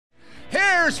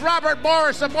Here's Robert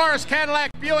Morris of Morris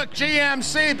Cadillac Buick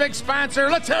GMC, big sponsor.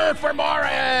 Let's hear it for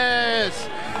Morris.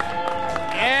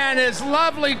 And his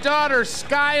lovely daughter,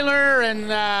 Skylar. And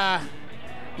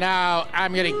now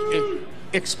I'm going to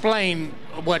explain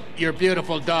what your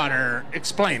beautiful daughter,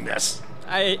 explain this.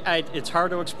 It's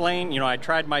hard to explain. I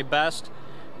tried my best,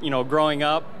 growing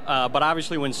up. But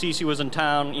obviously when Cece was in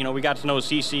town, we got to know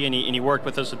Cece, and he worked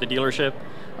with us at the dealership.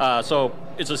 So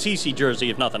it's a Cece jersey,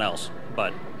 if nothing else.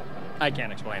 But I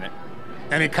can't explain it.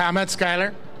 Any comments,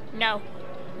 Skylar? No.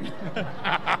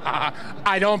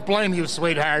 I don't blame you,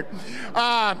 sweetheart.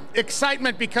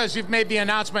 Excitement because you've made the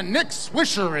announcement. Nick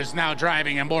Swisher is now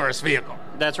driving a Morris vehicle.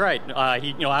 That's right.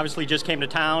 He, obviously just came to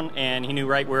town, and he knew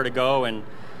right where to go, and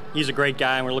he's a great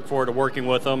guy, and we look forward to working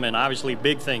with him, and obviously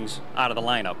big things out of the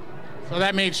lineup. So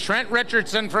that means Trent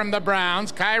Richardson from the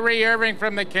Browns, Kyrie Irving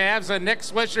from the Cavs, and Nick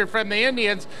Swisher from the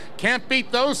Indians. Can't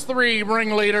beat those three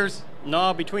ringleaders.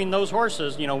 No, between those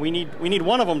horses, we need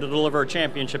one of them to deliver a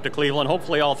championship to Cleveland,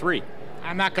 hopefully all three.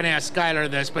 I'm not going to ask Skylar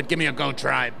this, but give me a Go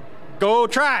Tribe. Go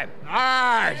Tribe! All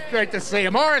right, great to see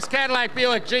you. Morris Cadillac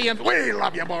Buick GMC. We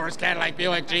love you, Morris Cadillac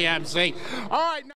Buick GMC. All right.